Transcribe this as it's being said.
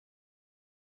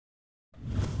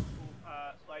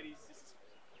ladies, this is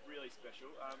really special.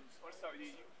 I want to start with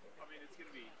you. I mean, it's going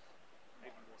to be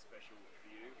even more special for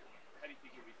you. How do you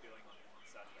think you'll be feeling on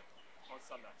Saturday? On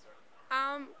Sunday, sorry.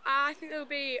 I think it'll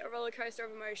be a roller coaster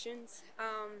of emotions,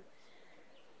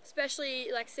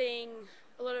 especially like seeing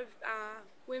a lot of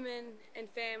women and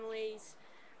families,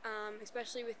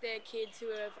 especially with their kids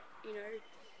who have,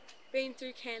 been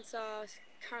through cancer,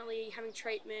 currently having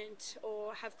treatment,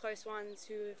 or have close ones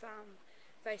who have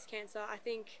faced cancer. I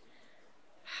think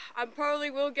I probably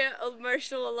will get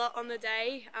emotional a lot on the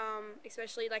day,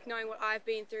 especially like knowing what I've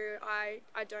been through. I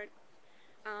don't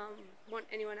want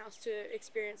anyone else to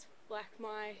experience like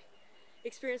my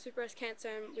experience with breast cancer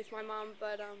and with my mum,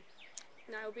 but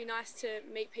it'll be nice to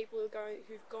meet people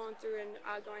who've gone through and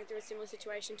are going through a similar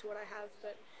situation to what I have.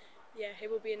 But yeah, it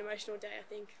will be an emotional day, I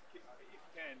think. If you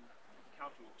can, if you're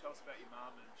comfortable, tell us about your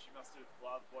mum, and she must have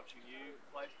loved watching you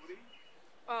play footy.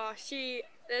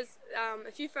 There's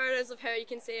a few photos of her. You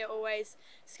can see her always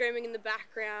screaming in the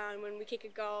background when we kick a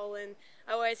goal, and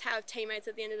I always have teammates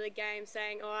at the end of the game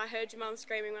saying, "Oh, I heard your mum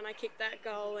screaming when I kicked that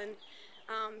goal." And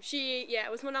she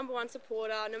was my number one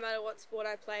supporter. No matter what sport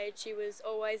I played, she was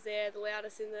always there, the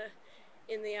loudest in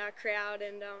the crowd.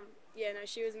 And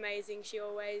she was amazing. She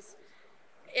always,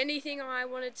 anything I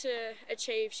wanted to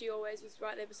achieve, she always was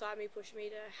right there beside me, pushing me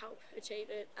to help achieve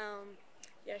it.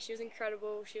 She was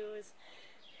incredible. She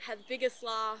had the biggest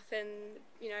laugh, and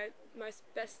most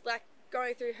best, like,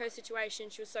 going through her situation,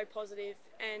 she was so positive.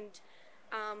 And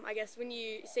I guess when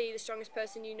you see the strongest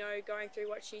person going through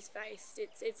what she's faced,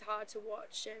 it's hard to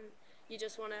watch, and you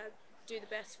just want to do the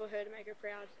best for her to make her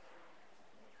proud.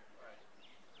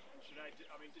 Sinead,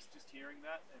 I mean, just hearing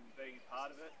that and being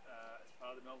part of it as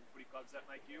part of the Melbourne Footy Club, does that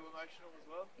make you emotional as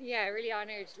well? Yeah, really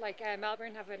honoured. Like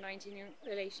Melbourne have a 19-year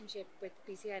relationship with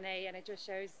BCNA, and it just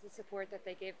shows the support that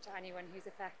they give to anyone who's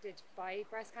affected by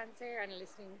breast cancer. And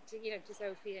listening to to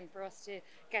Sophie, and for us to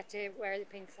get to wear the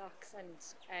pink socks,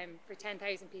 and for 10,000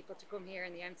 people to come here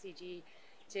in the MCG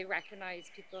to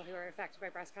recognise people who are affected by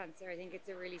breast cancer, I think it's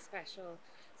a really special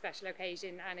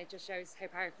occasion, and it just shows how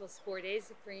powerful sport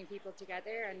is, bringing people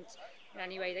together, and in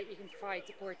any way that you can provide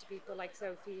support to people like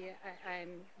Sophie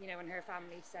and her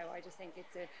family. So I just think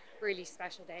it's a really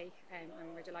special day, and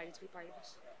we're delighted to be part of it.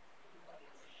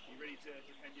 Are you ready to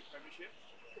defend your premiership?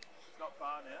 It's not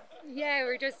far now. Yeah,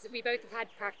 we both have had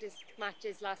practice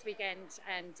matches last weekend,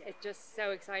 and it's just so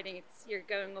exciting. You're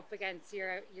going up against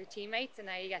your teammates, and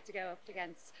now you get to go up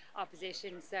against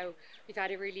opposition. So we've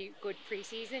had a really good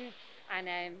pre-season. And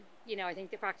I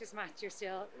think the practice match, you're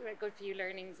still a good few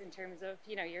learnings in terms of,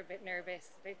 you're a bit nervous,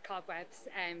 a bit cobwebs,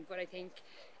 but I think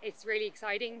it's really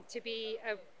exciting to be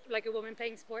a woman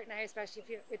playing sport now, especially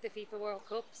with the FIFA World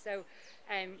Cup. So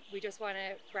we just want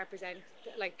to represent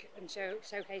and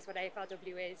showcase what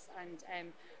AFLW is,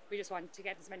 and we just want to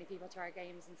get as many people to our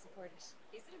games and support it.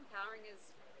 Is it empowering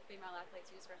as female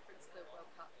athletes? You just referenced the World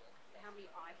Cup. How many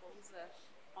eyeballs are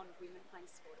on women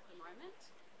playing sport at the moment?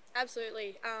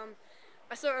 Absolutely.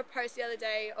 I saw a post the other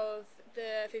day of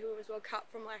the FIFA Women's World Cup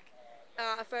from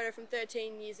a photo from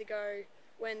 13 years ago,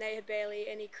 when they had barely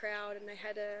any crowd, and they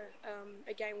had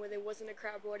a game where there wasn't a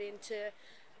crowd brought in, to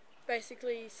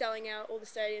basically selling out all the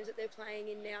stadiums that they're playing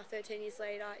in now 13 years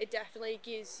later. It definitely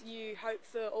gives you hope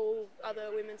for all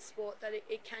other women's sport, that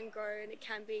it can grow and it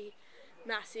can be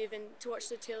massive. And to watch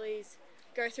the Tillies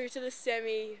go through to the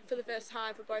semi for the first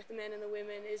time for both the men and the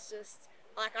women is just,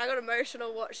 I got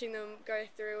emotional watching them go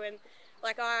through. And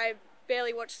I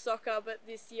barely watch soccer, but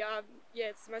this year,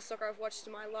 it's the most soccer I've watched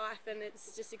in my life, and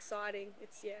it's just exciting.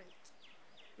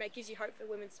 It gives you hope for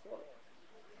women's sport.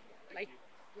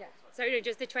 So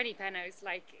just the 20 penalties,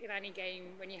 in any game,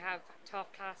 when you have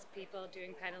top class people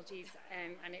doing penalties,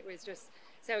 and it was just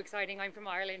so exciting. I'm from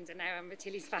Ireland, and now I'm a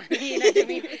Tilly's fan. You know what I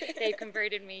mean? They've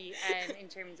converted me in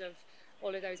terms of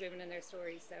all of those women and their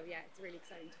stories. So yeah, it's really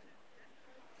exciting.